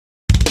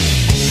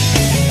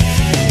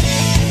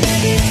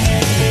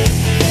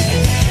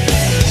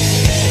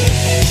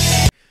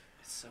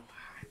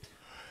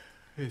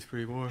It's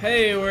pretty more.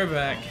 Hey, we're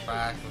back.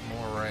 Back with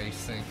more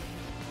racing.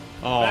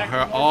 Oh, Back her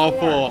with more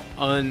awful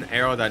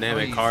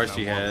unaerodynamic Please, car no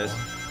she more has.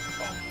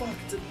 Oh,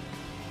 fuck.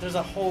 There's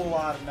a whole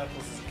lot of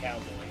Knuckles as a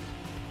cowboy.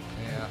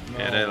 Yeah.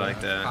 Yeah, they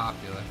like That's that.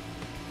 popular.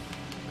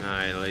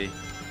 Alright, Lee.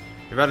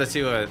 You're about to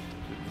see what.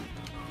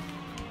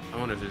 I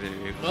wonder if there's any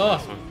vehicles Oh. on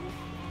this one.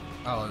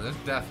 Oh, there's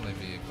definitely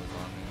vehicles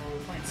on Oh, here.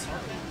 we're playing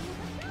Sonic.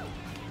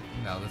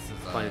 No, this is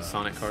Playing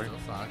Sonic Kart. still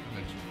Sonic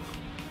Adventure.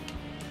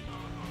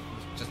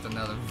 It's just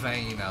another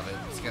vein of it.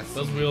 It's got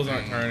Those some wheels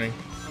aren't veins. turning.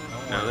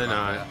 Don't No, worry they're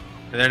about not.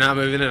 They're not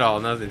moving at all.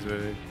 Nothing's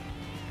moving.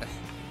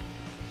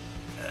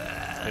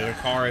 Yeah, the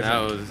car is. That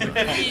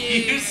was.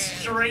 You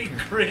straight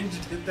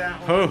cringed at that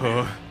one.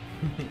 Oh.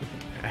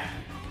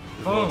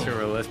 It's a little Oh. too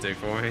realistic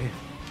for me.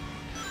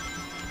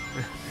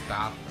 that.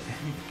 Stop.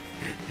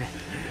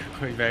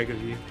 Way back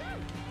of you.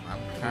 I'm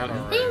kind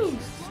of racing.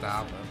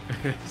 Stop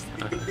it.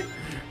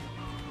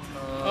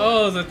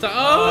 Oh, the top.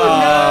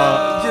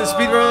 Oh, Oh, just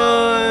speed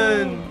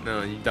run!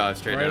 No, you dodge no!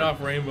 straight Right down.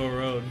 off Rainbow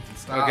Road.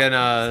 Stop. Again,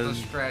 It's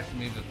the stretch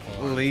me to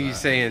pull Lee's inside.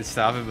 saying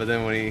stop it, but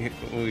then when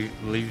we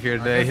leave here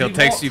Like, today, if he'll he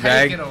text won't you take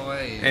back, it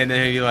away, and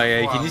then he'll be like,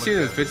 "Hey, before can I you see look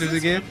those at it. pictures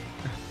again?"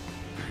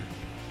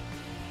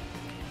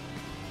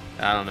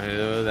 I don't know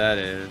who that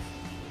is.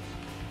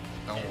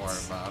 Don't worry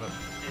about it.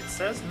 It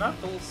says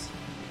Knuckles.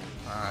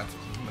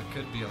 It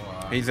could be a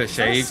lie. He's a Is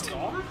that a shaved,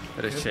 scar?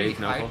 but a Could shaved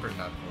be knuckle. Hyper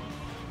Knuckles.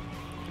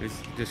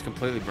 He's just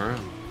completely brown.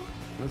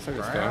 Looks like a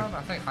Brown? scar.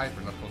 I think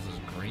Hyper Knuckles is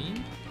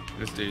green.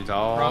 This dude's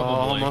all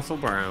Probably. muscle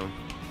brown.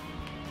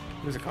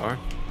 There's a car.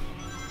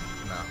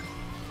 No.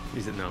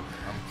 He's a no.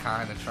 I'm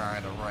kind of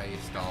trying to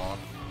race, dog.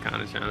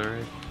 Kind of trying to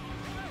race.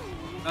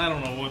 I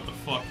don't know what the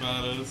fuck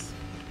that is.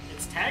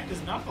 It's tagged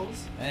as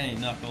Knuckles. That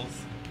ain't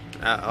Knuckles.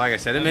 Like I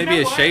said, it You may know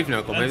be a what? shaved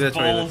knuckle. Maybe that's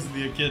what he balls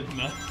the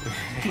echidna.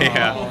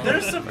 Yeah. Oh.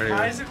 There's Pretty much.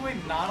 surprisingly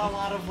not a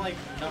lot of like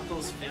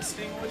Knuckles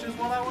fisting, which is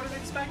what I would have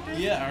expected.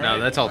 Yeah, alright. No,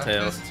 that's all That's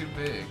tails. just too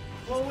big.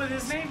 Well, with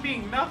his name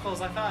being Knuckles,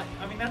 I thought,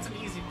 I mean, that's an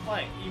easy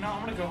play. You know, I'm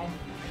gonna go home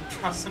and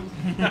draw some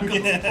Knuckles for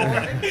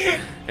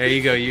it. There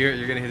you go.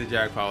 You're gonna hit the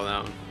jackpot with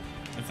that one.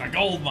 It's a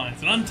gold mine.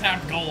 It's an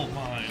untapped gold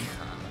mine.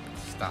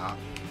 Stop.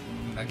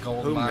 That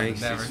gold Who mine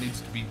makes never these-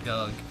 needs to be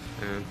dug.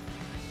 Yeah.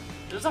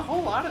 There's a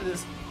whole lot of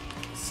this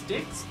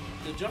sticks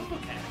the Jumbo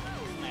Cat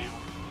now.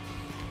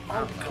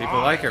 Oh, God. People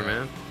like her,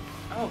 man.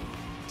 Oh,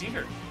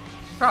 dear.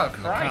 Probably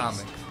from the Christ.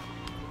 comics.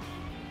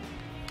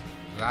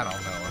 I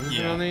don't know. Is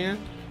it Yeah. on the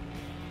end?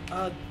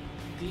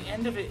 The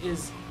end of it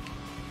is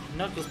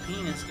Knuckles'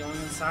 penis going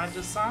inside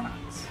the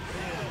Sonic's.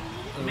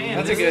 Man,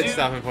 That's a this good dude-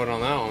 stopping point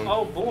on that one.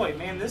 Oh boy,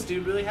 man, this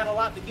dude really had a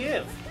lot to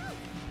give.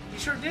 He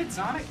sure did,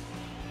 Sonic.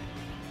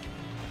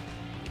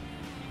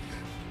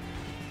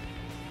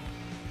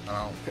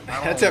 I don't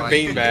That's a like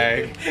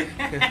beanbag.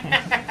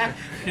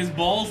 His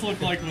balls look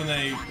like when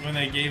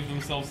they gave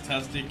themselves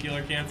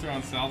testicular cancer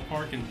on South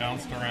Park and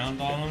bounced around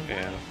on them.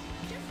 Yeah.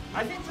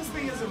 I think this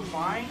thing is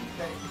implying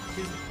that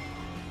his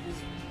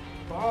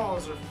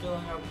balls are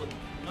filling up with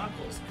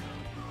Knuckles.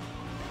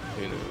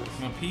 Who knows?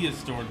 No, pee is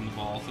stored in the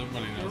balls.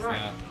 Everybody knows You're right.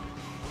 that.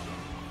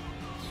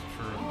 It's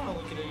I don't true. want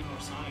to look at any more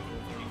Sonic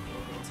or 34,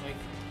 but it's like,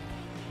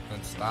 Then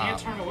you stop. can't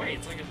turn away.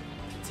 It's like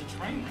it's a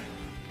train wreck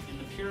in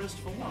the purest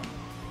form.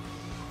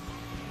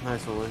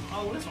 Nice one. Lee.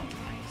 Oh, this one's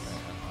nice.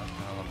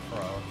 I'm a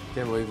pro.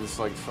 Can't believe this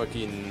like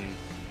fucking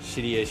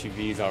shitty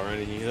SUVs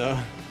outrunning you though.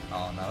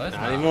 Oh no, it's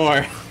Not not. anymore.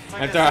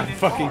 like After a I million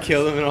fucking cars.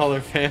 killed them and all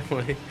their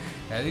family.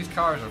 Yeah, these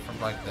cars are from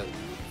like the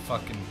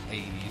fucking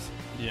 80s.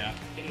 Yeah.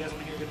 Hey, you guys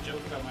want to hear a good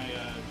joke about my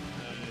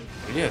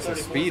Yeah, some 34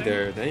 speed thing?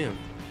 there. Damn.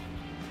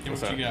 Hey,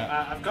 What's what you up?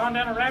 got? I've gone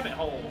down a rabbit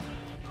hole.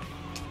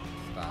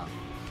 Stop.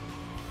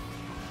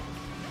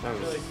 That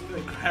was.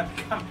 Really crap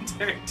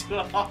commentary to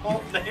a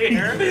halt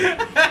there.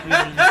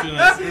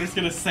 We're just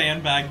gonna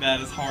sandbag that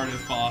as hard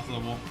as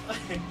possible.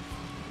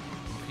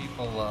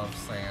 People love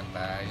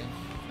sandbagging.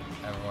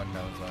 Everyone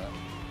knows that.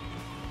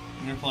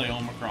 I'm gonna play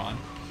Omicron.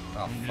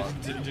 Oh And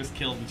fuck. just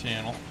kill the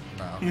channel.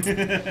 No.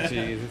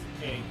 Jesus.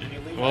 Hey,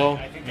 Lee, Well,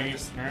 I think I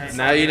just alright.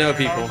 Now you know,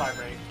 decided to people.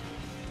 vibrate.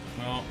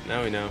 Well,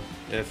 Now we know.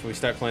 If we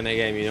start playing that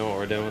game, you know what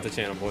we're doing with the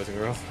channel, boys and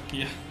girls.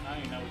 yeah. I don't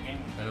even know what game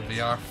it It'll is.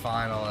 be our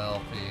final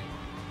LP.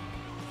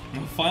 The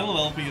final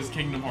LP is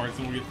Kingdom Hearts,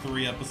 and we get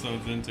 3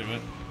 episodes into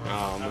it. Oh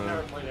I've never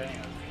no. played any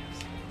of those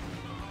games.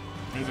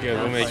 There's a Good, we'll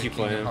card make fight. you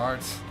play Kingdom them.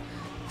 Hearts.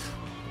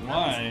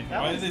 Why?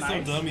 That Why are was they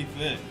nice. so dummy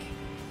thick?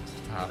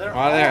 Stop. They're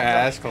Why their all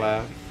ass dumb.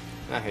 collab?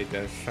 I hate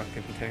that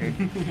fucking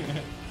thing.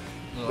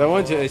 Look, The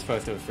one hold Jay's on.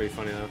 posted was pretty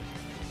funny though.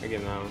 I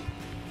give him that one.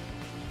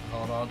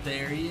 Hold on,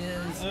 there he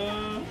is.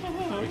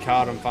 We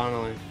caught him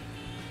finally.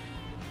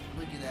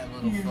 Look at that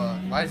little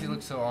fuck. Why does he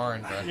look so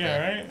orange right Yeah,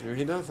 there? right? Dude,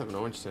 he does have an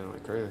orange tint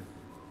like crazy.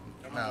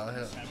 Don't No, mind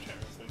he'll- Snapchat,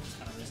 so it's just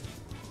kind of risky.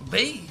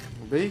 B.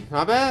 B?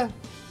 Not bad.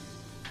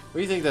 What do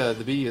you think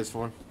the B is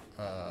for?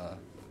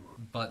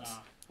 Butts.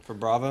 For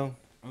Bravo?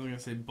 I was gonna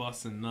say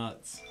bus and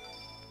nuts.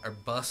 Or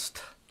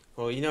bust.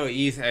 Well, you know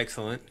E's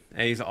excellent.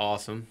 A's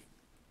awesome.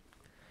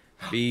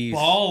 B's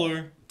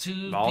Baller.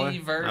 2P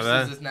Baller?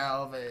 versus is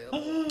now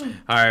available.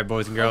 Alright,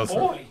 boys and girls. Oh,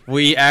 boy.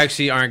 We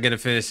actually aren't going to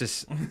finish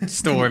this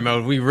story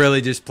mode. We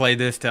really just played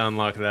this to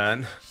unlock that.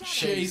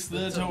 Chase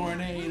the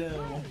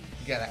tornado.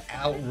 You gotta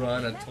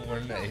outrun a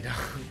tornado.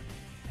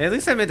 Hey, at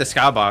least I made the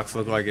skybox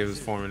look like it was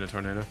forming a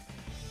tornado.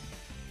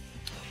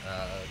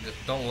 Just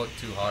don't look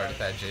too hard at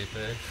that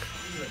JPEG.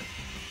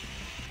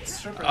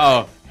 Stripper.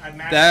 Oh, I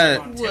matched that- it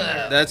on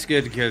Tinder. that's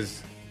good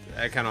because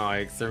that kind of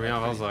like threw me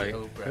off. I was like,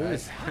 Dope, who right?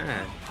 is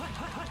that?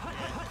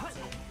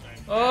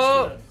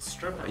 Oh!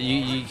 Stripper.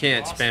 You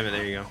can't spam it.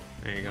 There you go.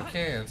 There you go. You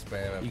can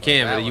spam it. You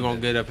can, that but you one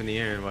won't didn't- get up in the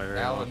air. Like, very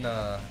That long.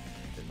 one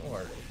didn't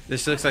work.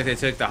 This looks like they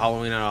took the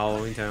Halloween out of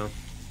Halloween Town.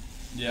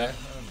 Yeah.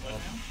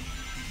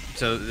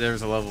 So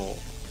there's a level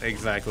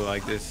exactly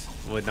like this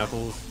with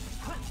Knuckles,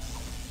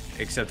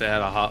 except it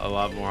had a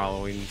lot more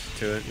Halloween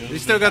to it. They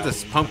still got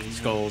the pumpkin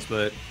skulls,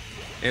 but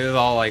it was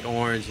all like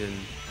orange and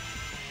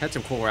had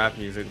some cool rap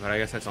music. But I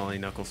guess that's only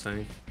Knuckles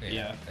thing.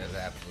 Yeah. It's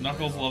absolutely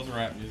Knuckles awesome. loves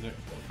rap music.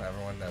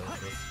 Everyone knows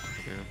this.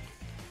 Yeah.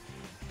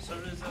 So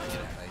does what's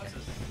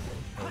his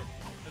name?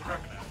 The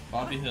crocodile.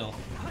 Bobby Hill.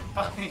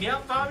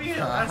 Yep, Bobby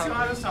Hill. That's who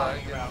I was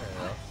talking Yeah. about.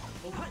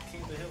 Oh,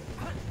 King of the Hill.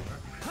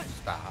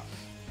 Stop.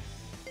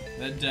 It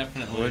That would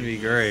definitely. be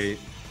great.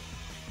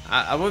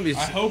 I wouldn't be.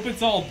 I hope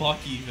it's all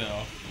Bucky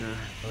though.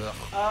 Ugh.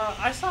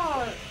 I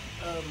saw a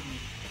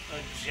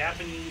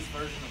Japanese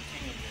version of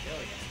King of the Hill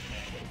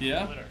yesterday. Yeah?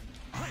 On Twitter.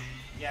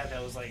 Yeah,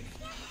 that was like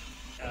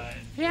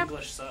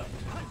English subbed.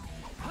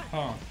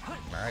 Huh.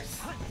 Nice.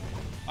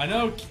 I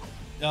know.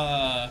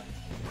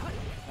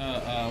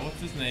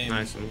 What's his name?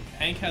 Nice one.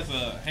 Hank has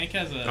a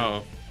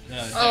Oh,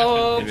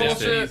 Oh, Japanese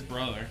bullshit.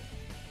 brother.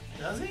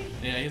 Does he?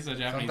 Yeah, he's a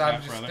Japanese Sometimes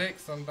half you brother. stick,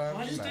 sometimes Well,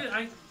 I you just not. did.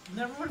 I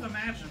never would have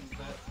imagined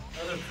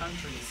that other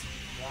countries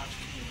watch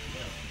King of the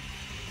Hill.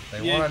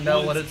 They Yeah, want to know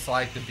well, what it's- it's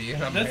like to be an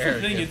That's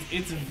American. the thing.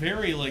 It's a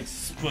very like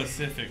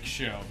specific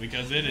show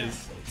because it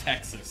is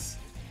Texas.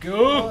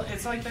 Well,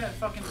 it's like that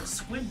fucking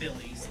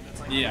Squidbillies. That's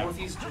like Yeah.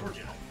 Northeast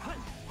Georgia.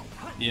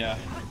 Yeah,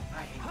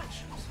 I hate that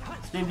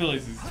show.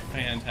 Squidbillies is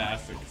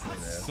fantastic.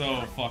 It's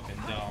so fucking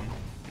dumb.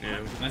 yeah.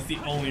 That's the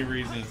only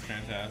reason it's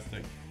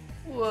fantastic.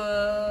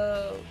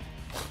 Whoa.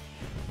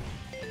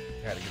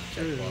 Gotta get a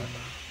checkpoint.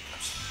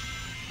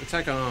 It's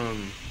like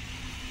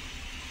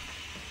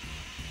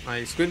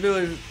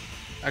Squidbillies.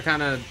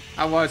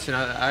 I watch and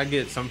I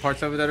get some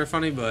parts of it that are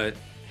funny, but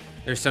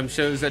there's some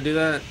shows that do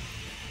that.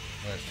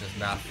 That's just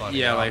not funny.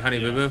 Yeah, at all. like Honey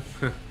Yeah. Boo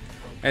Boo.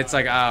 It's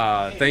like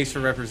thanks for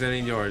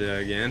representing Georgia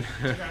again.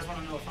 You guys want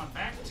to know a fun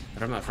fact?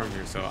 But I'm not from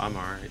here, so I'm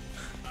alright.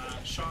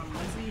 Sean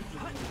Lindsay,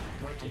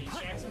 who worked at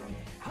East Jackson,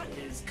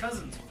 his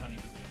cousins with Honey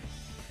Boo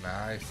Boo.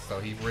 Nice. So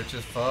he rich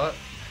as fuck.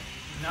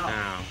 No.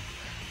 Ow.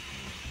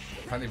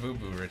 Honey Boo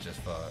Boo rich as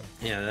fuck.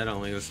 Yeah, that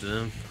only goes to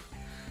them.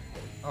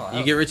 Oh,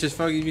 You get rich as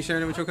fuck, you be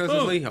sharing it with your cousins,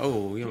 Oh. Lee?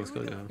 Oh, you almost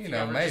go down. You If know,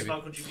 ever just maybe.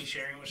 fuck, would you be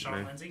sharing with Sean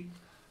Maybe. Lindsay?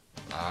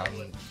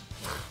 Um,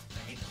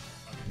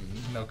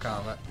 no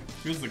comment.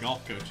 He was the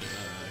golf coach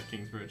at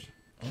Kingsbridge.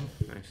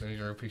 Nice. So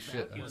you're a piece of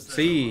shit. He was the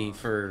C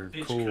for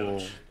bitch cool.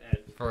 coach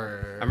at-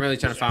 For I'm really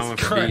trying to find one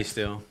for B Christ.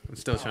 still. I'm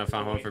still trying to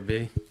find one for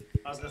B.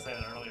 I was gonna say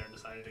that earlier and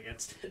decided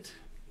against it.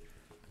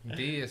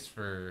 D is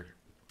for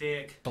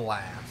Dick.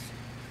 blast.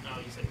 No,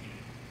 you said B.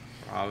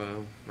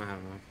 Bravo. I don't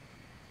know.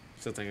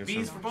 Still thinking of B's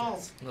for something.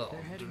 balls. Oh,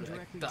 They're heading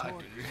directly Doctor,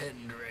 toward you're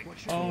heading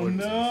direct. Oh towards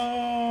us.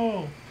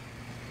 no!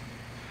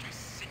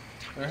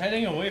 They're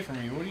heading away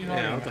from you. What are you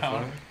talking Yeah, what the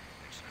about?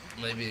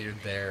 fuck? Maybe you're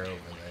there over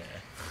there.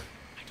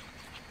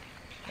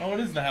 Oh, it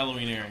is the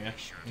Halloween area.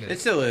 It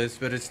still is,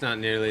 but it's not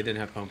nearly. It didn't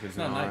have pumpkins It's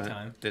not and all that.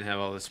 nighttime. Didn't have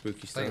all the spooky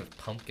I think stuff. it's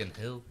Pumpkin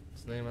Hill.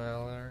 What's the name of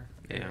that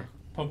there? Yeah.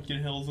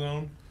 Pumpkin Hill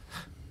Zone.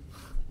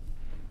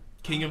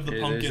 King of the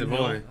Here, there's Pumpkin the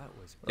Hill. boy.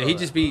 Did he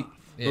just beat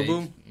Yeah, Boom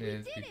Boom? Yeah,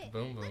 it's beat the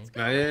Boom Boom.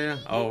 Oh, yeah.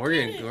 Oh, we're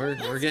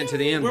getting to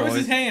the end, Where was boys.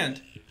 his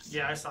hand?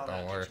 Yeah, I saw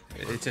that. Don't worry.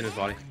 It's in his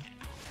body.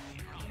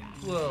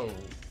 Whoa.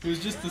 It was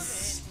just a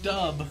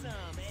stub.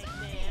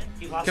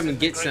 He lost Come it and in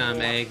the get Great some,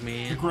 War. The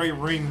Eggman. Great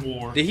Ring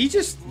War. Did he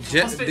just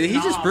Must be did he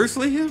just Nom. Bruce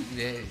Lee him?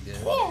 Yeah, he did.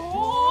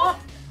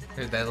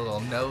 Here's that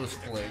little nose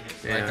flick.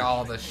 Like Yeah.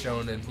 all the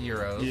shonen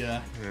heroes.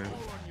 Yeah. Yeah.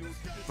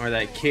 Or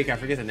that kick. I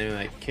forget the name of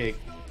that kick.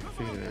 I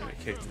forget the name of that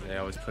kick that they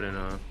always put in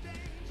a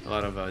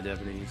lot of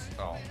Japanese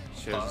Oh,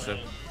 shows and fuck. stuff.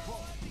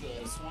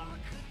 The swan.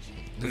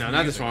 This No, not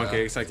the music, swan though.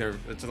 kick.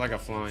 It's like a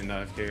flying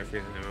dive kick. I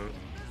forget the name of it.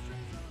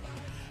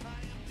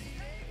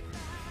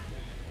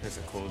 That's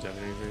a cool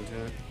Japanese ring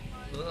to it.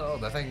 Oh,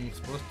 that thing's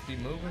supposed to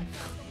be moving.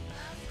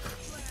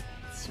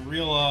 It's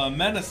real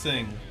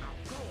menacing.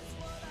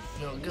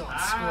 No, go and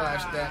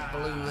squash that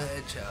blue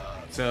hedgehog.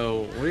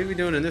 So, what are we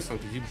doing in this one?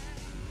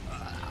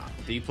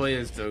 Do you play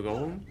as the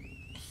golem?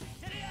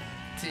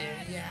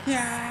 Yeah.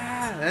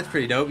 Yeah, that's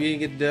pretty dope. You didn't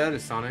get to do that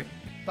as Sonic.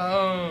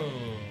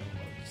 Boom.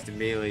 Just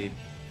immediately.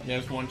 Yeah,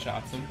 just one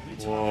shots him.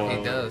 Whoa.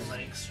 He does.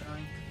 Leg strike.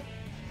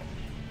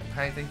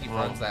 How do you think he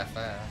Wow. runs that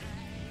fast?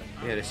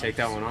 Yeah, to shake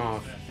that one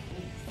off.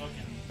 Fucking.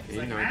 You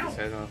Like, knocked ow. his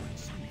head off.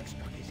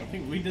 I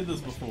think we did this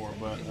before,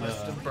 but He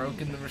must have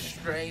broken the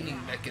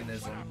restraining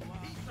mechanism.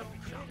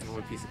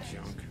 Only piece of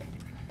junk.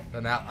 So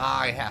now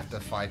I have to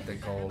fight the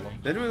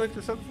golem. Didn't we look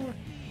this up before?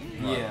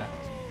 Yeah.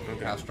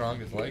 Okay. How strong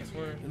his legs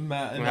were?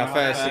 How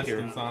fast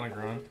can Sonic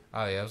run?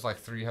 Oh yeah, it was like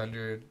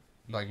 300,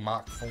 like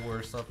Mach 4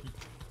 or something.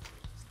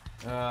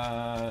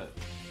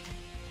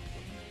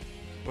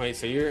 Wait,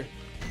 so you're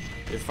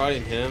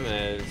fighting him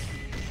as...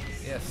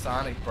 Yeah,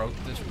 Sonic broke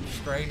this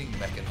restraining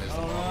mechanism.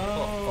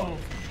 Oh,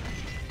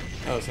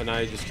 Oh, so now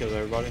you just killed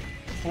everybody?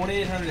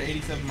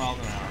 2,887 miles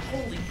an hour.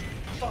 Holy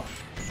fuck.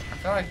 I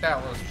feel like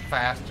that was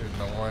faster than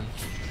the one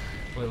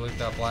we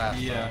looked up last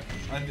Yeah,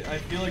 time. I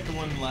feel like the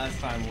one last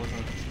time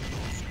wasn't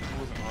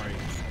right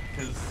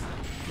because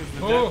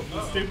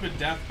the stupid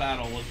death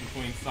battle was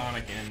between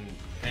Sonic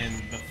and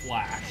the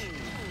Flash.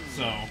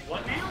 So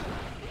What now?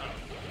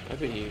 That'd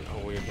be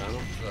a weird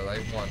battle. So they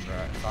won,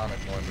 right? Sonic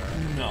won,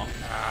 right? no,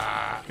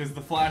 because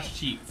the Flash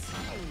cheats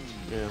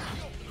Yeah.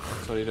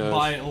 That's what he does.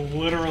 by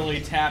literally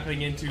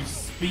tapping into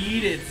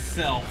speed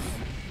itself.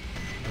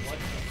 What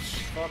the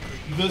fuck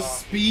are you The talking-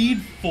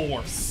 Speed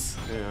Force.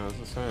 Yeah, I was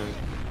just saying.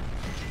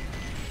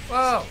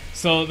 Whoa!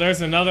 So there's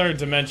another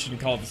dimension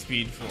called the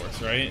Speed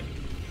Force, right?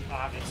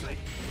 Obviously.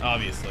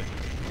 Obviously.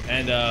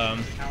 And Kind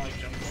of like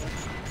Jump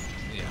Force.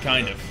 Yeah.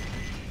 kind of.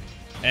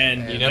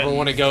 And You never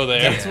want to go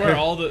there. That's where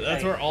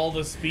all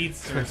the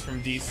speedsters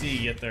from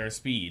DC get their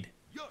speed.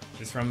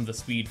 Is from the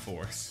Speed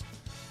Force.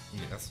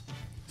 Yes.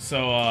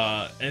 So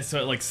and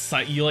so like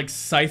you like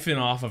siphon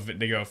off of it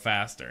to go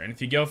faster. And if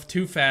you go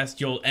too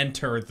fast, you'll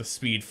enter the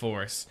Speed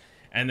Force.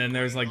 And then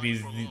there's like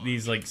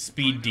these like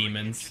speed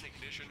demons.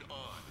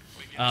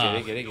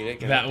 Get it.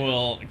 That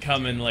will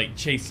come and like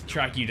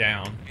track you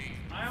down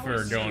I for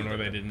always going say where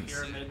that they the didn't.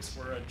 Pyramids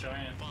were a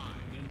giant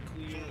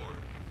nuclear.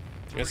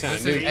 That's not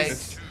This new.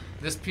 is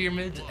this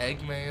pyramid's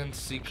Eggman's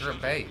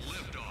secret base.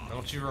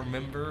 Don't you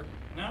remember?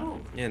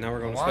 No, Yeah, now we're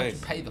going to Why don't you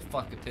space. pay the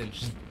fuck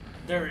attention?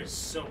 there is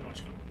so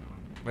much going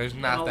on. There's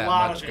And not a that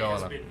lot much of it going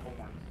has on. been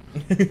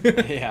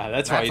porn. Yeah,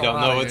 that's why That's you a don't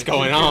lot know of what's it.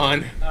 going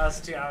on. I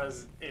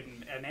was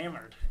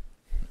enamored.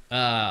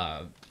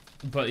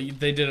 But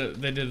they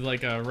did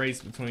like a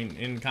race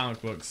in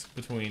comic books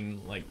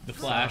between like the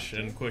Flash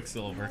and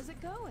Quicksilver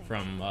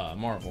from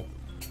Marvel.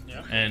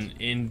 Yeah. And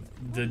in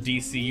the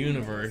DC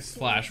universe,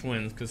 Flash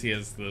wins because he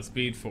has the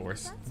Speed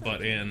Force,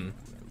 but in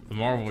the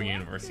Marvel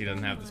universe, he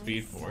doesn't have the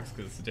Speed Force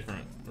because it's a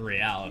different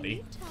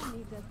reality.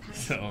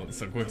 So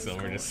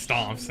Quicksilver just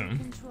stomps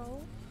him.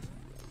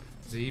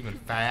 Is he even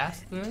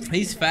fast then?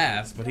 He's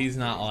fast, but he's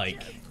not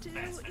like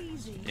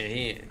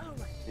Yeah,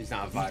 he's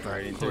not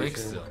vibrating.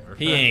 Quicksilver.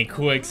 he ain't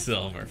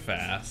Quicksilver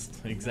fast.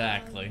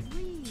 Exactly.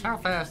 How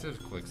fast is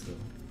Quicksilver?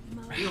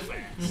 Real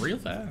fast. Real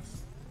fast.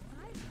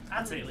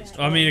 I'd say at least.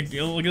 I mean,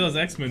 look at those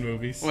X-Men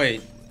movies.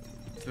 Wait,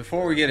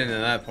 before we get into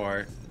that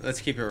part,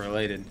 let's keep it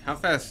related. How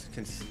fast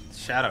can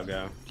Shadow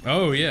go?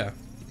 Oh yeah.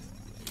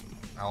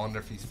 I wonder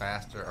if he's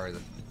faster or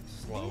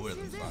slower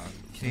than Sonic.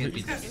 Can't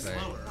be the same.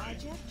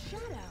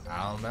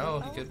 I don't know.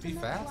 He could be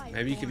fast.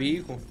 Maybe you could be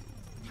equal.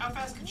 How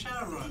fast can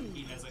Shadow run?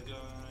 He has a gun.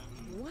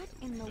 What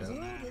in the world is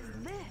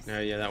this? Oh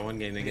yeah, that one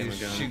game they He gave him a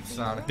just gun. shoots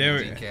Sonic There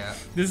with we- a cat.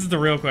 This is the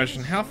real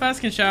question. How fast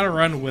can Shadow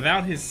run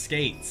without his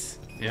skates?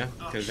 Yeah,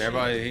 because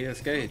everybody he has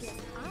skates.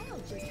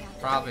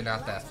 Probably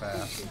not that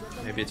fast.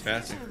 Maybe it's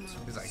faster.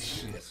 He's like,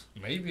 shit.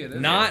 Maybe it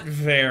is. Not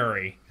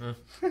very.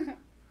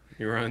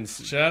 He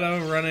runs.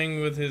 Shadow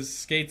running with his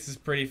skates is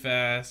pretty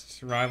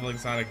fast, rivaling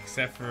Sonic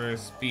except for a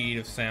speed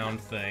of sound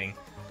thing.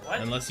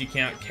 What? Unless you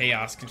count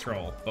Chaos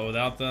Control. But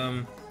without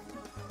them,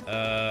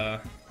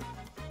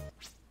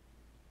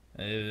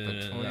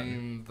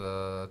 Between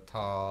the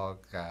tall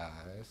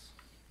guys.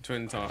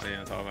 Twin tall,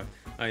 yeah, tall guy.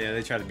 Oh yeah,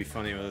 they tried to be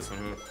funny with this one.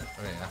 Huh?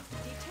 Oh yeah.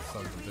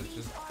 Sons of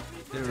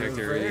bitches. They're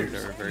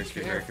very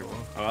careful.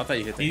 Oh, I thought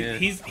you hit the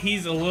hit.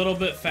 he's a little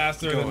bit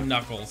faster Go than on.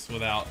 Knuckles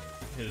without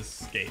his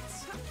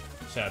skates.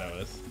 Shadow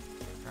is.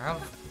 How?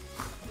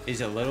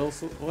 He's a little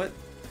what?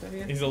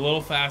 He's a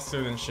little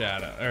faster than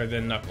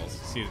than Knuckles.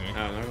 Excuse me. Oh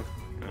no.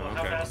 Well, Oh,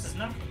 how okay. fast is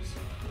Knuckles?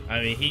 I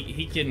mean,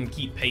 he can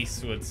keep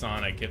pace with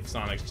Sonic if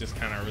Sonic's just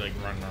kind of like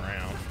running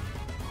around.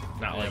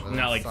 Not Yeah, like but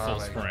not like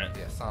Sonic, full sprint.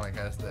 Yeah, Sonic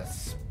has that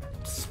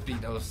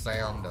speedo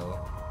sound though.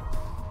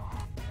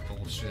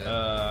 Bullshit.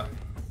 All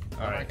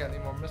Alright, right. got any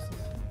more missiles?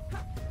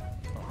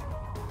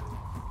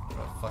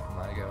 Where the fuck am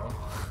I going?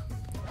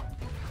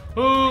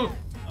 Ooh!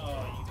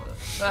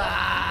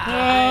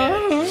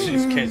 Oh, you She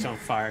just catch on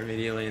fire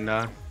immediately and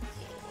die.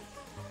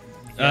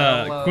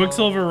 Yellow.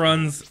 Quicksilver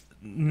runs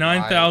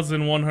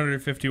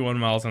 9,151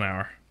 miles an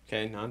hour.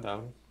 Okay,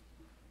 9,000.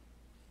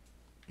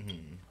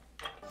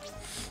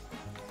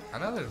 I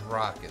know there's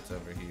rockets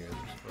over here.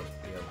 They're supposed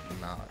to be able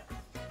to knock.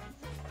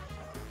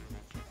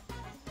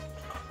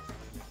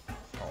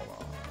 Hold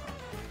on.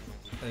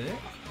 Eh?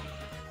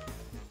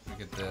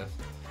 Look at this.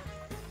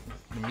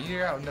 The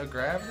meteor out with no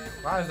gravity?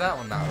 Why is that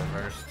one not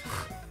reversed?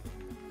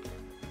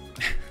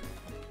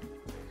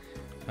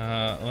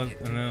 And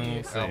then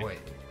we'll see. Oh wait.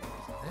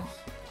 This?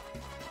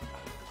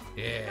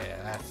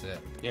 Yeah, that's it.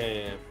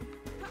 Yeah.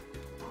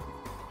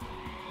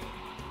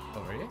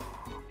 Over here?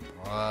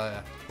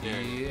 Yeah.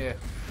 Yeah.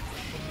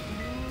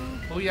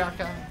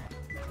 Booyaka.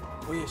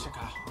 Oh yeah,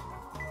 Shaka.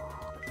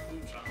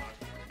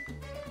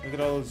 Look at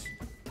all those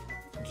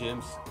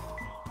gems.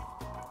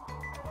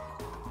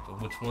 So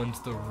which one's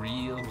the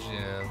real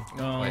gem?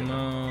 Oh Wait,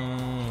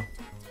 no.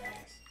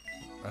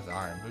 That's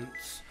Iron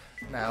Boots.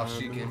 Now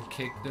she can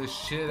kick the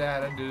shit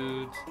out of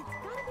dudes.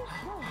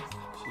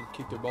 She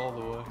kicked her balls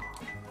away.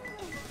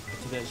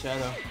 To that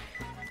shadow.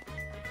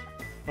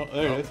 Oh,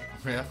 there it is.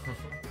 Yeah.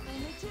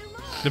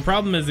 The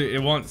problem is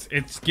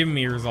it's giving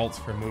me results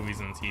for movies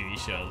and TV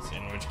shows,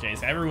 in which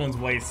case everyone's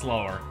way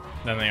slower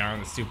than they are in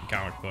the stupid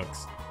comic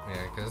books. Yeah,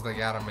 because they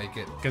gotta make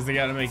it. Because they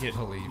gotta make it,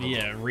 Believable.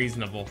 yeah,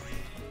 reasonable.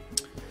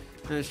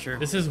 That's true.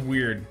 This is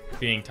weird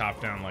being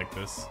top down like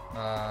this.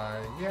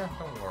 Yeah,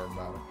 don't worry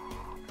about it.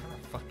 How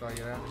the fuck do I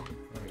get out of here?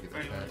 Let me get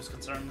Right, this I'm back. just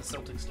concerned the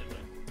Celtics did win.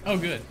 Oh,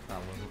 good. That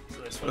was So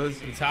they What swept. was,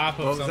 The top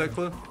of what was that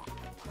something.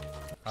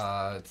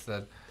 clue? it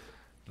said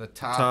the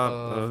top, Top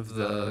of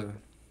the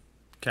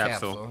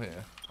capsule. yeah.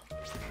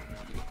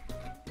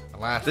 The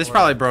last This word-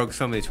 probably broke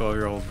so many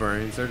 12-year-old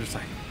brains. They're just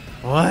like,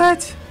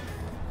 what?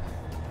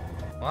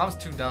 Well, I was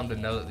too dumb to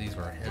know that these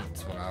were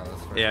hints when I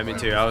was. First Yeah, me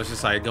too. I was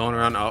just like going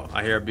around. Oh,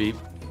 I hear a beep.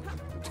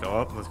 Let's go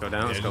up. Let's go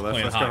down. Yeah, Let's just go left.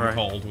 playing Let's hot go and right.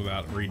 cold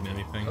without reading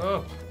anything.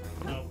 Oh,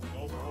 Oh,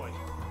 oh boy.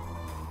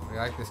 you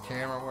like this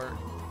camera work?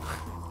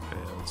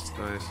 Yeah, it's just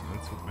nice.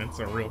 That's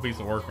a real piece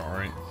of work, all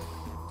right.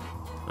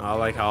 I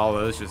like how all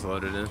those just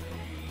loaded in.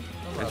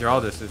 The draw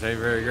distance ain't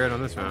very good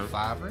on this one.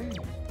 5 rings.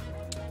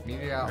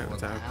 Media out Right,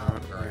 without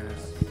attack, grass.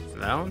 Is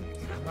that one?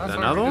 That's that what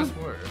another we one? just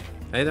were.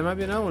 Hey, there might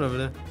be another one over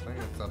there. I think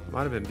it's up.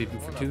 Might have been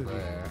beeping for one 2. up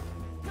there.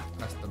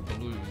 That's the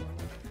blue.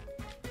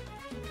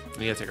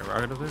 You gotta take a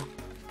rocket up there?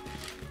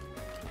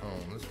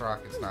 Oh, this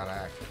rocket's not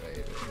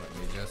activated.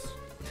 Let me just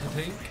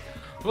think.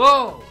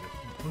 Whoa!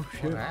 Oh,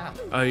 What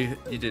happened? Oh, you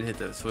didn't hit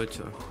that switch,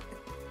 though.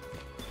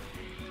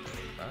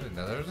 I didn't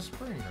know there was a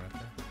spring right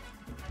there.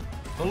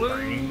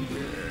 Balloon!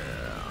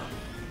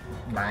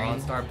 Come on,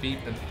 start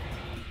beeping.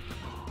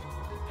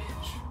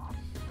 Bitch.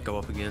 Go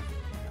up again.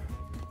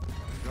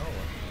 Going.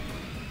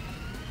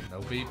 No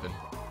beeping.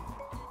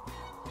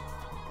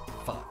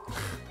 Fuck.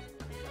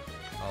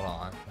 Hold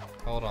on.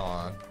 Hold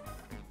on.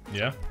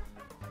 Yeah.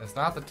 It's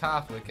not the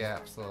top of the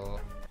capsule.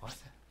 What's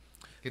that?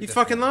 Get You this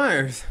fucking one.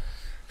 liars.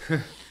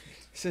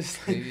 It's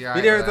just Meteorite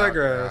meteorite without without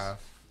grass. grass.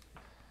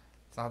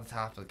 It's not the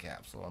top of the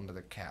capsule, under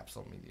the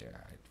capsule meteorite.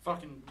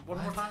 Fucking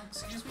one more time,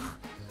 excuse me.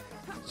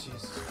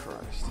 Jesus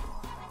Christ.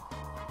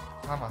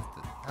 How about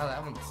the, oh,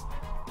 that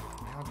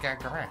one's got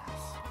grass.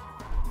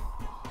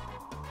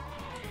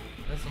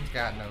 This one's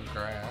got no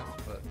grass,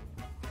 but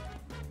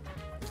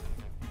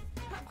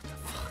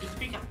It's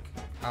peacock.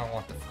 I don't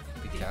want the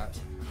fucking peacock.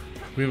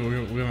 We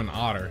have an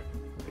otter.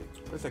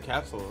 Where's the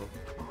capsule?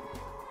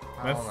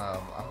 I don't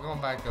know. I'm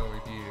going back over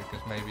here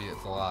because maybe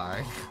it's a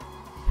lie.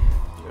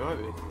 It might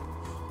be.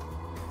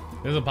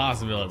 There's a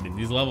possibility.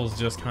 These levels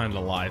just kind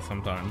of lie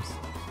sometimes.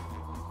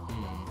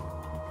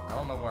 I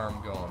don't know where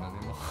I'm going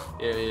anymore.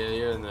 Yeah,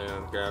 you're in the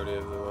gravity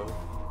of the level.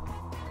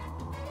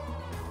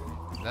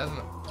 Doesn't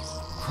it?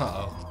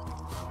 Uh-oh.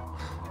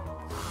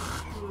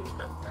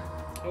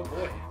 Oh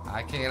boy.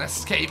 I can't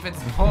escape its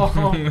pull.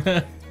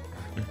 There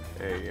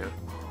you go.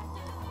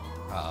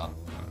 Uh-oh.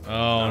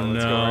 Oh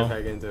Let's go right no.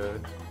 back into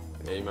it.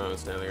 Yeah, you might want to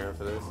stand there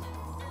for this.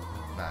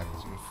 Nah,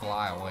 because you can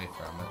fly away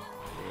from it.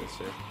 Yeah,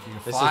 sure. You can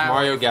This is fly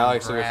Mario away from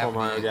Galaxy before gravity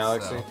Mario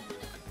Galaxy. itself.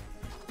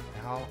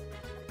 Now,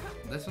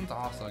 this one's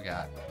also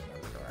got no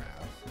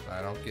grass.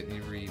 I don't get any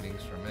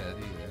readings from it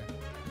either.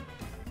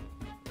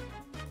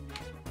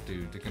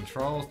 Dude, the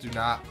controls do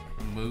not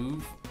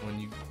move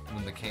when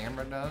the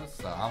camera does.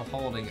 So I'm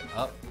holding it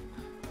up,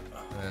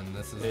 and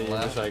this is Yeah, you're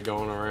left. just like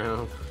going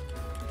around.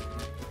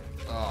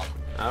 Oh,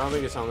 I don't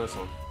think it's on this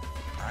one.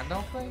 I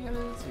don't think it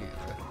is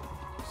either.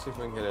 See if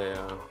we can get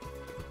a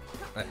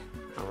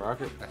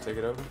rocket. Take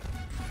it over.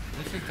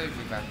 This should take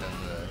me back to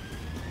the.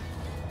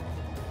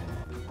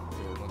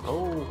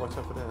 Oh, watch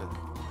out for that.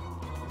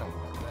 Don't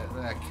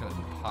worry, that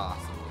couldn't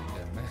possibly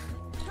get me.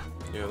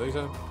 You don't think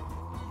so? No,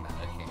 it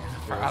can't. Yeah, I was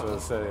Probably.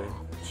 gonna say.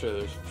 Sure,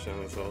 they're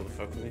showing us all the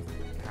fuck with me.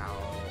 Now,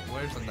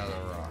 where's another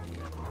rocket?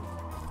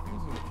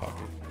 Who's in the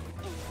pocket?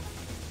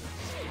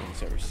 Let's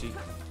have a receipt.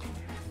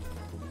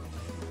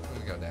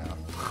 Let's go down.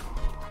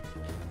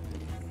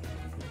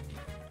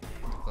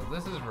 So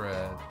this is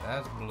red.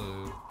 That's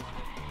blue.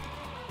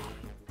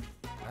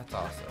 That's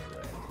also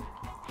red.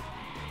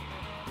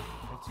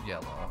 What's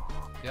yellow?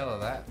 Yellow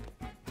that.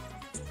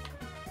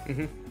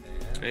 Mhm.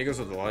 And he goes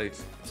with the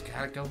lights. It's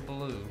gotta go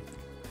blue.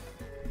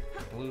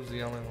 Blue's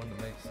the only one that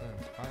makes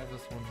sense. Why is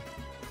this one?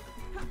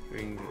 We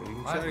can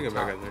Why try is to the go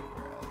back top up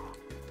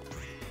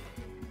there.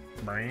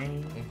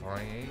 Brain.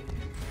 Red?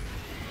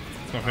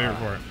 It's my favorite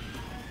part.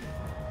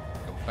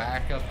 Go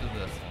back up to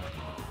this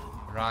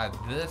one. Ride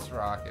this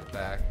rocket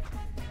back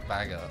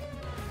up.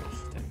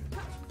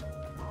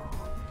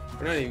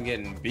 We're not even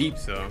getting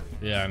beeps though.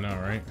 Yeah, I know,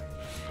 right?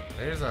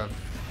 There's a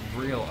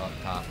real up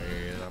top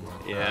area that I'm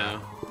gonna try. Yeah.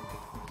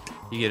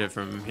 You get it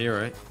from here,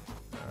 right?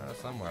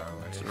 Somewhere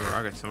over There's here. a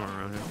rocket somewhere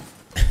around here.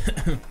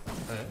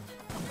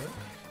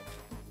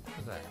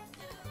 What's that?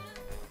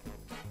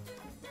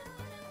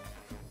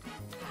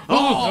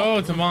 Oh,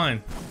 it's a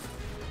mine.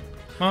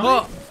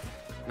 Huh? Oh!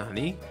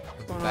 Nani?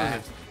 With the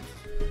bat.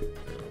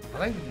 I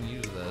think you can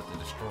use that to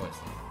destroy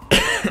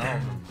something.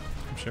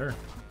 I'm sure.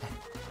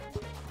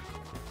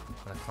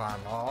 I climb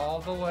all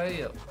the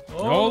way up.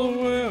 All the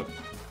way up.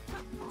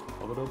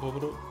 Hold it up, hold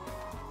it up.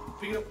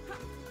 Pick it up.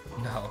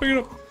 No. Pick it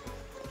up.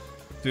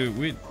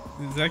 Dude,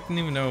 Zach didn't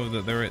even know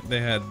that they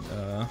had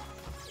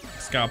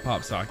Sky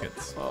Pop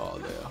sockets. Oh,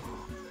 yeah.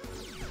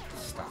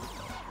 Stop.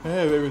 They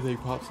have everything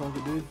pop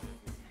socket, dude.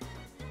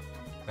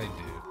 They do.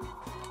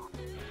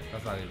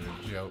 That's not even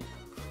a joke.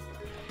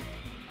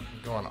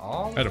 Going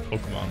all. I had a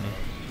Pokemon.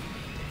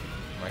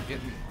 Am I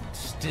getting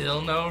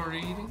still no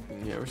reading?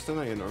 Yeah, we're still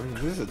not getting over.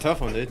 This is a tough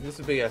one, dude. This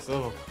is a big ass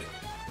level.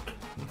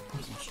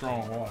 Some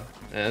strong water.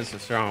 Yeah, this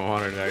is strong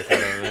water, Jack.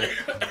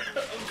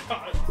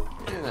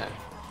 Look at that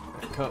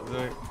cup,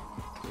 Jack.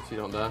 If you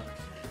don't die.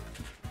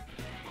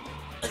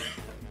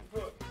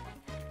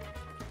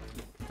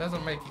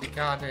 Doesn't make any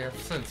goddamn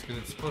sense because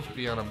it's supposed to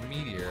be on a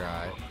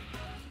meteorite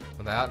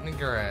without any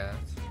grass.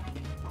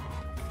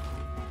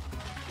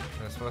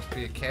 And it's supposed to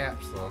be a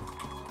capsule.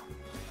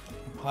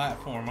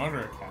 Platform under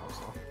a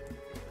capsule.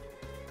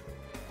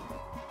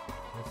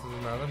 This is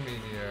another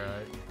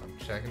meteorite. I'm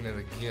checking it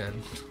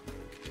again.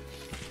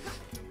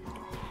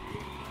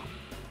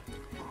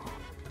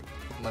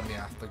 Let me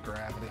off the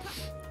gravity.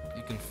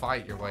 You can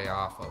fight your way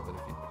off of it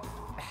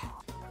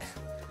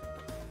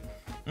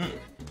if you.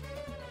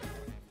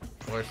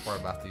 The worst part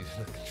about these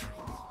are the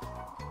controls.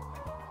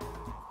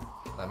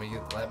 Let me go.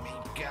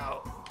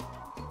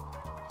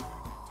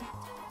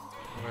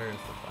 Where's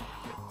the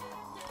bucket?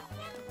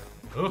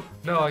 Oh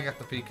no, I got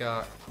the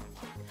peacock.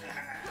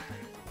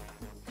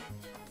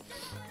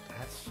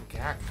 That's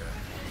Gacker.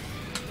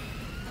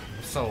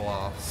 I'm so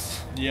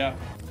lost. Yeah.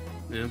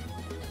 Yeah.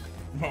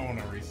 I want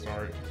to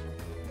restart.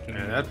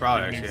 Yeah, that'd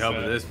probably actually help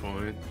at this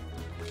point.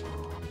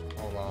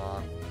 Hold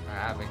on. I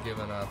haven't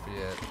given up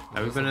yet.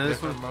 Have we Is been a in this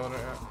different one? Motor?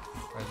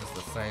 Or just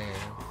the same?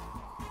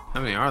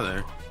 How many are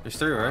there? There's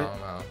 3, I right? don't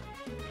know.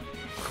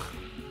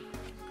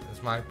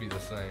 This might be the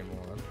same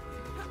one.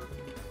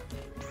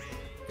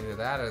 Either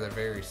that or they're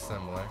very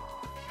similar.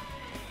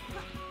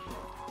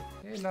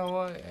 You know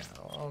what? Yeah,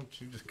 why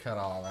don't you just cut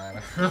all that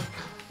out?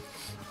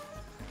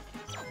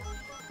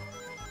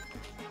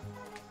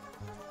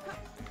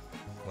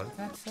 What did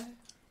that say?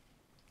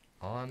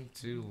 On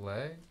 2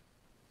 leg?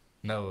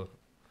 No.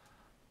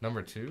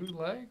 Number 2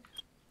 leg?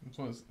 This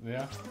was,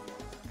 yeah.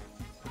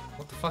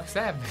 What the fuck's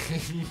that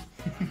mean?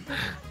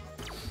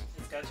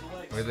 It's got 2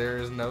 legs. Where there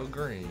is no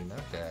green.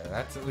 Okay,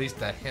 that's at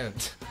least a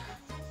hint.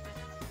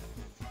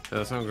 So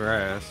that's no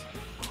grass.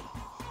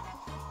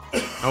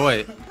 Oh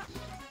wait.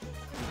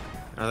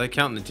 Are they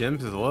counting the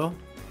gems as well?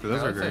 Because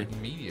those No, are it green.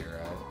 said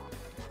meteorite.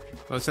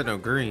 Oh, it said no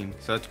green.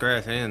 So that's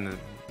grass and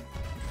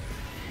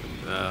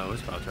the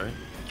what's it called, right?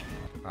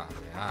 Ah,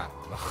 yeah, I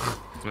don't know.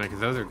 Yeah, because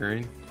those are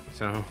green.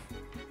 So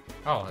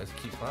Oh, it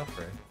keeps my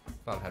frame.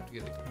 Thought I'd have to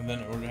get it. And then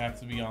it would have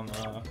to be on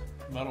the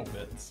metal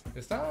bits.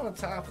 It's not on the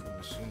top of the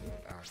machine.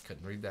 I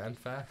couldn't read that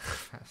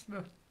fast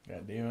enough.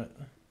 God damn it.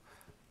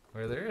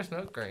 Where there is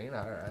no green.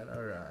 Alright,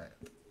 alright.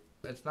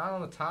 It's not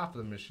on the top of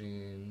the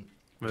machine.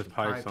 with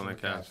pipes on the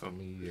capsule.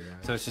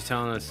 Meteorite. So it's just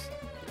telling us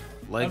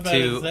leg I bet 2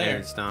 it's there. and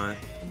it's not.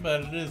 I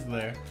bet it is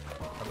there.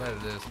 I bet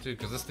it is too,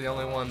 because it's the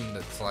only one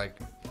that's like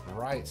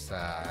right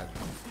side.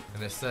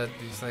 And it said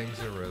these things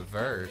are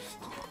reversed.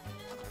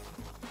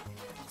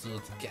 So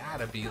it's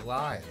gotta be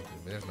lying to me.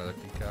 There's another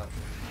peacock.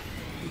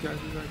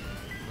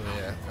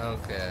 Yeah,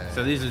 okay.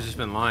 So these have just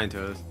been lying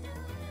to us.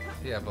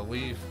 Yeah, but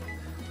we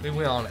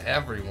went on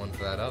everyone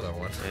for that other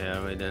one.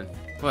 Yeah, we did.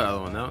 What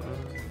other one? No,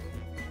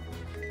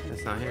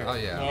 that's not here. Oh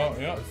yeah. Oh,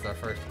 yeah. It's our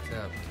first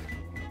attempt.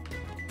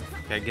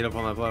 Okay, get up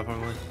on that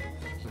platform, Lee.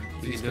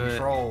 You These can do it.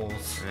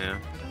 controls. Yeah.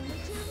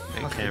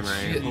 And Fucking camera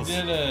shit. You angles.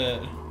 did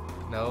it.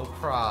 No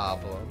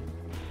problem.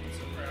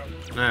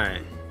 All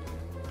right.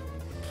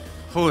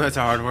 Oh, that's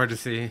a hard word to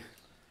see.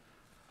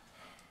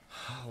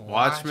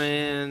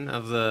 Watchman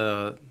of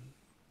the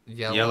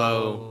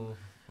Yellow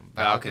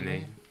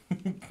balcony.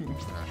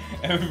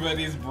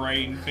 Everybody's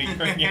brain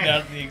figuring it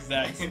out at the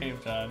exact same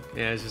time.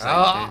 Yeah, it's just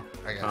Oh,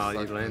 like, I got oh,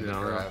 sucked you landed into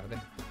on it. gravity.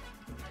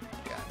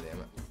 God damn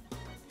it.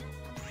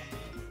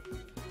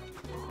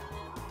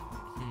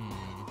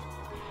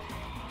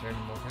 Turn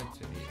more hints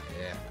in here.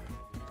 Yeah.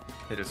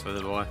 Hit us with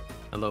it, boy.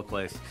 A low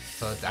place.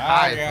 So it's a I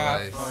high got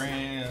place.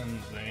 friends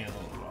and please.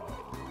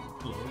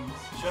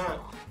 Shut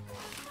up.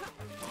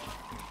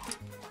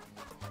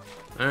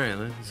 All right,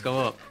 let's go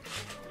up.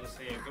 Let's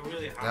see, go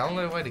really The high.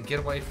 only way to get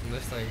away from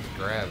this thing's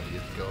gravity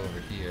is to go over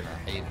here, and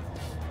I hate it.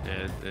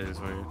 Yeah, it is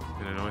weird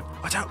and annoying.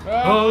 Watch out!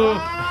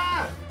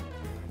 Ah!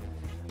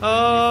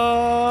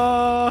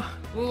 Oh!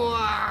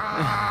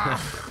 Wah!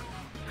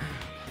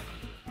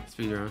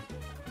 Speed run.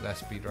 That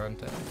speed run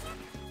time.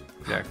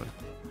 Exactly.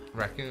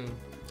 Raccoon.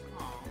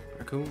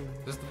 Raccoon.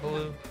 Is this the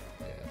blue?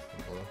 Yeah, it's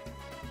the blue.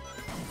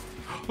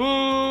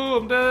 Oh,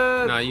 I'm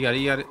dead. No, you got it.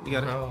 You got it. You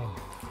got it. Oh.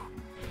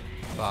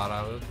 Thought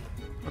I would.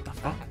 What the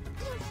fuck?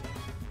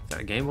 Is that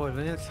a Game Boy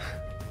Advance?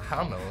 I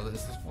don't know what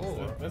this is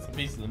for. That's a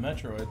piece of the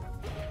Metroid.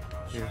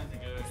 Here.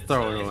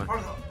 Throw it away. Part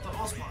of the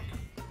Hallmark.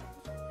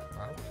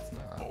 I don't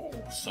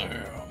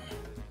Sam.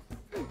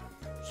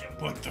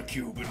 Put the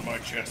cube in my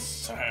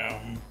chest,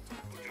 Sam.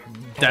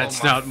 That's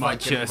Pull not my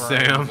fucking chest,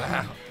 brains Sam.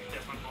 out.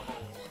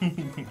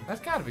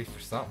 That's gotta be for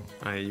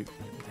something.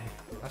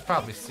 That's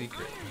probably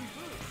secret.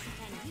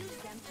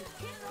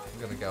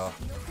 I'm gonna go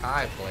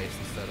high place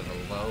instead of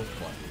a low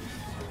place.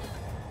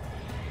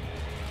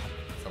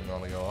 So I'm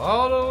gonna go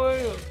all the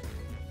way up.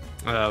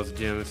 Oh, that was a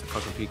gem. It's a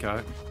fucking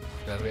peacock.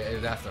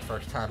 That's the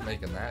first time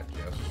making that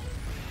joke.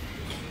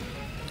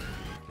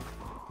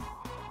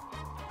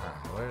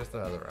 Alright, where's the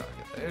other rocket?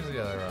 There's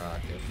the other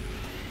rocket.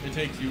 It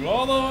takes you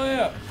all the way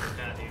up.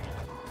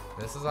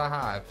 This is a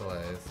high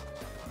place.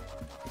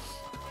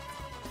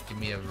 Give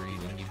me a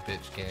reading, you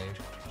bitch game.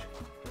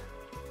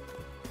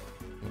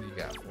 What do you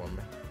got for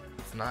me?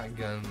 It's not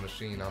gun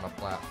machine on a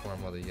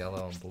platform with a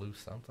yellow and blue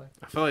something.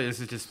 I feel like this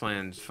is just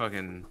playing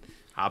fucking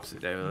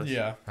opposite day with us.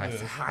 Yeah. Alright,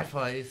 it's a high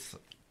place.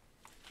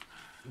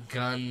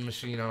 Gun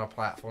machine on a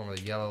platform with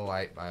a yellow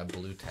light by a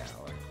blue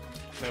tower.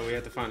 So we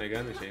have to find a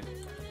gun machine.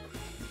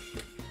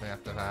 We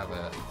have to have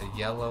a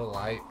yellow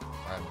light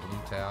by a blue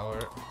tower,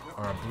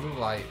 or a blue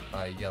light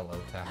by a yellow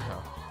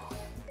tower.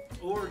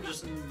 Or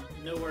just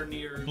nowhere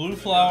near. Blue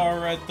flower,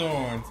 red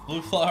thorns.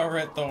 Blue flower,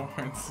 red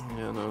thorns.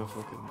 Yeah, no,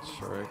 fucking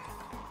Shrek.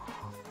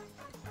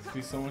 It'd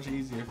be so much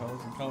easier if I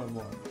wasn't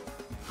colorblind.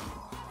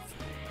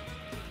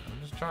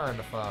 I'm just trying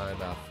to find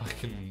a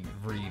fucking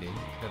reading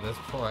at this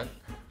point.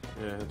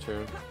 Yeah,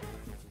 true.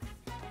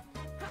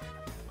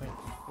 Wait,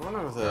 I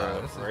wonder if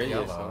alright, this the is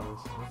radius yellow. on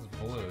this. This is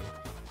blue.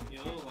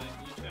 Yellow light,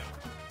 blue tower.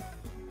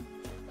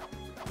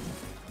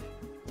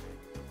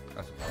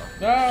 That's a ball.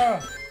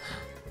 Ah!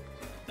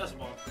 That's a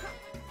ball.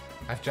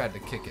 I've tried to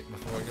kick it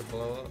before it could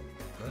blow up.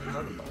 There's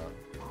another ball.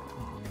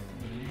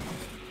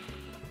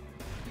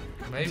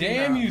 Maybe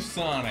Damn not, you,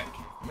 Sonic.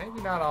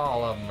 Maybe not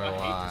all of them I are hate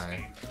this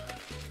lying.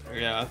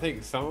 game. Yeah, I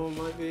think some of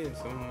them might be, and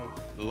some of them...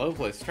 The low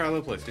place. Try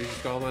low place, dude.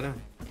 Just go all the way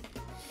down.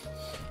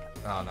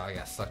 Oh no, I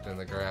got sucked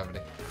into gravity.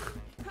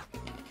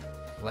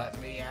 Let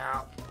me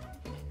out.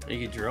 You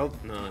get drilled?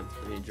 No,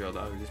 when you drilled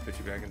out, we just put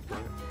you back in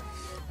front.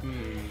 I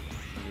mean,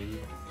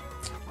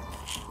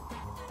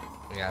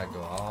 We gotta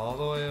go all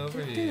the way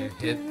over here,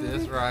 hit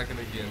this rocket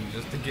again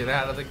just to get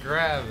out of the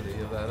gravity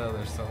of that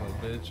other son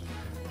of a bitch.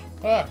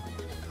 Ah!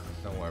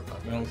 Don't worry about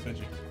I that. almost hit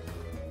you.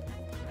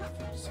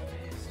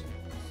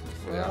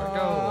 We gotta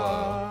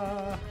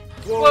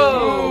go.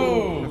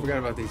 Whoa! I forgot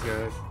about these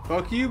guys.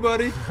 Fuck you,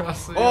 buddy. I'll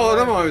see you Oh, later.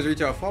 them always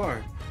reach out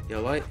far.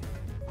 Yo, light.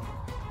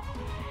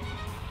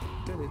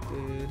 Where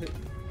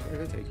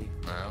did it take you?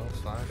 Well, let's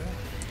find out.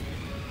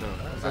 No.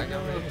 Back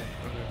over here.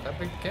 That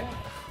big cat.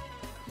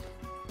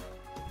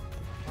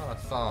 Oh, I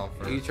saw him You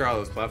first. can try all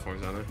those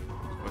platforms down there.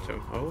 Watch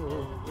out. Oh.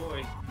 Oh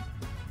boy.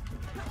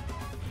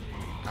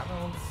 I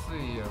don't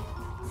see him.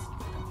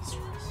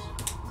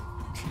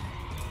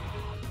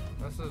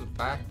 This is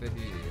back to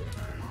here.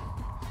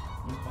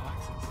 What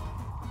boxes?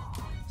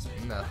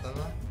 Nothing.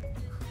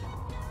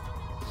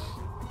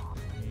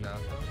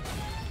 Nothing.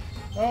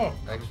 Oh!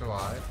 Extra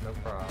life, no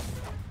problem.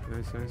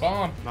 Nice, nice.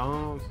 Bomb!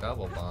 Bombs.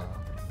 Double bomb.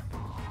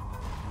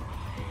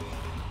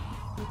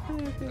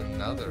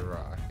 Another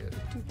rocket.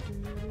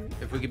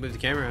 If we could move the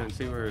camera and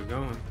see where it's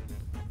going.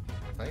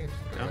 I think it's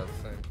just gonna go to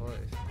the same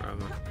place.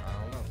 Probably. I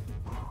don't know.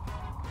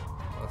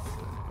 Let's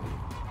see.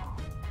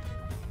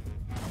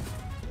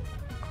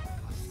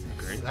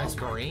 Green. That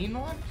green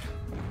one?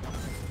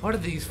 What are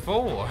these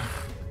for?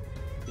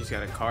 You just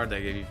got a card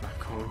that gave you 5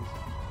 coins.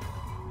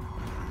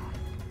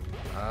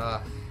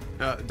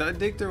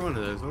 Dig through one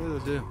of those. What do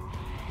those do?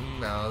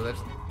 No, that's.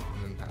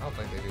 I don't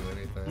think they do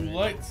anything. Blue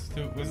lights.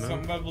 Was No.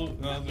 something about blue?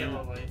 No, they're-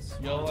 Yellow lights.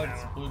 Yellow blue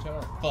lights, tower. blue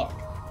tower. Fuck.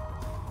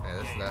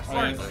 Yeah, that's Oh,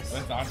 yeah, place.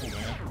 that's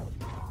Aquaman.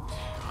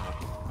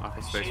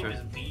 Office Shave his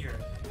spaceman.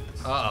 beard.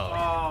 Uh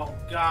Oh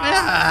god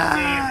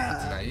damn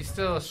oh. No, you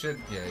still should.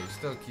 Yeah, you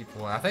still keep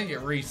one. I think it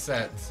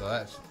resets, so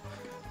that's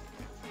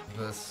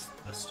this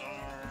it. The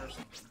stars.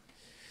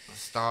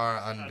 star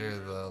under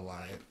the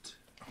light.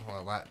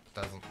 Well, that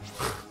doesn't.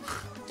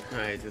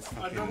 Alright, just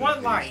fucking. Under what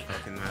these light?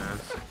 Fucking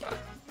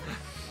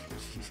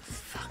Jesus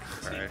fucking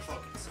This game Christ.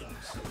 fucking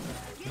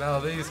sucks.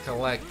 No, these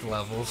collect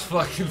levels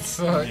fucking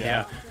suck.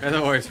 Yeah, that's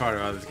the worst part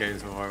about this game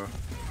so far.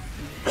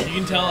 You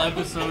can tell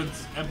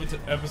episodes of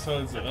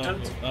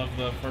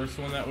the first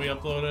one that we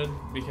uploaded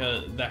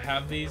because that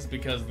have these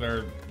because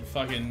they're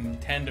fucking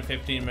 10 to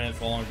 15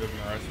 minutes longer than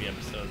the rest of the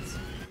episodes.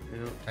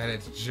 Yep. And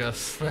it's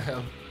just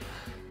them.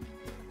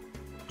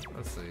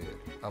 Let's see.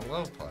 A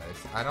low place.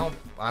 I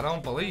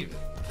don't believe it.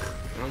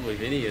 I don't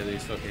believe any of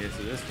these fucking hits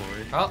at this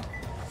point. Oh,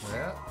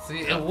 yeah. See,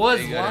 it was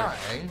You gotta-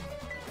 lying.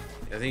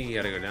 I think you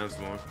gotta go down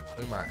some more.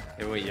 We might,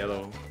 It went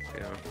yellow.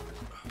 Yeah.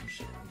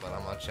 but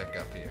I'm gonna check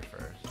up here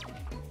first.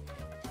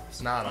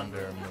 It's not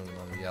under a moon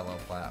on the yellow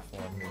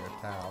platform near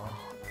a tower.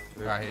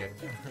 Right here.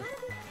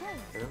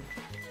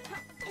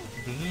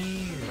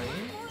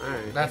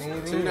 Alright. That's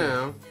two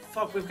now.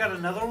 Fuck, we've got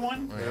another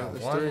one? We Yeah, got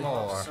there's one three.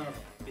 more. Son of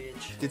a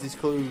bitch. Get these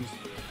clues.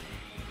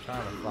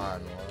 Trying to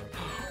find one.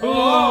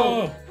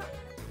 Oh!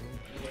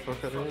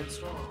 Fuck that is.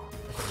 Star.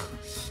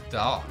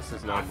 Stop. This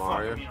is I not fucking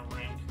Mario. mean a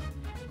ring.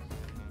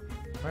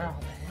 Where are all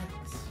the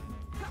hits?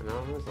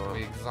 No, there's a lot.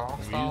 We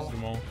exhaust We all? used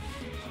them all.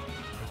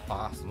 It's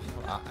possible.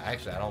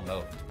 Actually, I don't know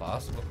if it's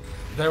possible.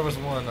 There was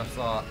one I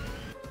thought.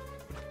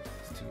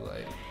 It's too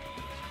late.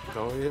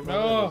 Don't get my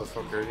No.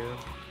 motherfucker again.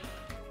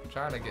 I'm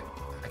trying to get.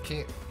 I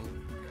can't.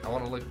 I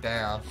want to look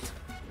down.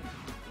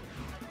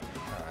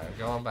 Alright,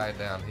 going back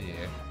down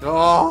here.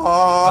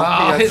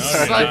 Oh, It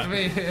sucked. sucked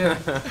me in.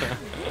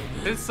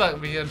 It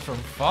sucked me in from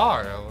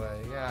far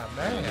away. God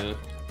damn.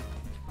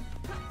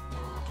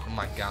 Oh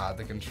my god,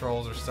 the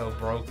controls are so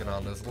broken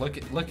on this. Look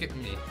at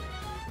me.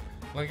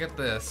 Look at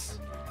this.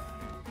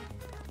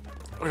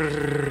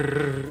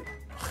 Oh,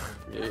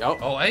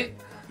 Oh wait.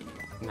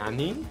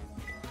 Nani?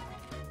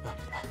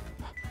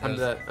 Under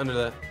that, under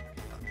that.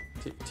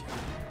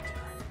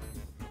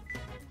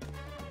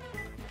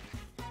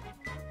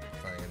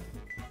 Fucking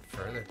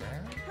further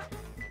down.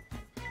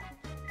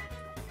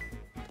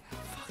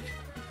 Fuck.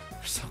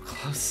 We're so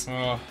close.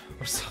 Oh,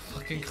 We're so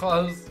fucking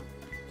close.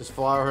 Just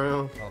fly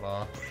around. Hold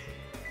on.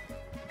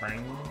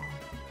 bang.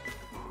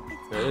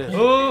 There it is.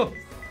 Oh!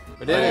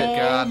 We did it. Oh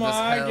God, this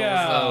my hell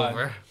God. is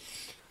over.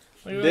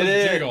 Look at Did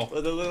this it. jiggle.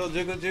 With a little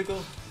jiggle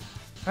jiggle.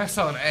 That's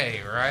on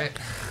A, right?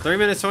 3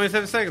 minutes,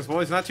 27 seconds,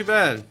 boys. Not too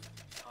bad.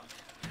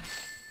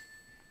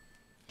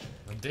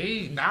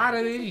 D, not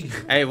an E.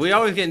 Hey, we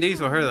always getting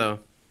D's with her, though.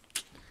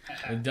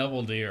 A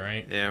double D,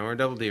 right? Yeah, we're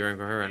double D rank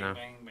with her right now.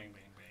 Bang, bang,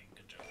 bang, bang.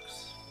 Good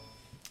jokes.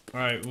 All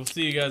right, we'll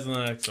see you guys in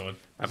the next one.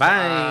 Bye-bye.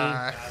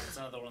 Bye. God, it's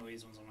another one of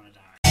these ones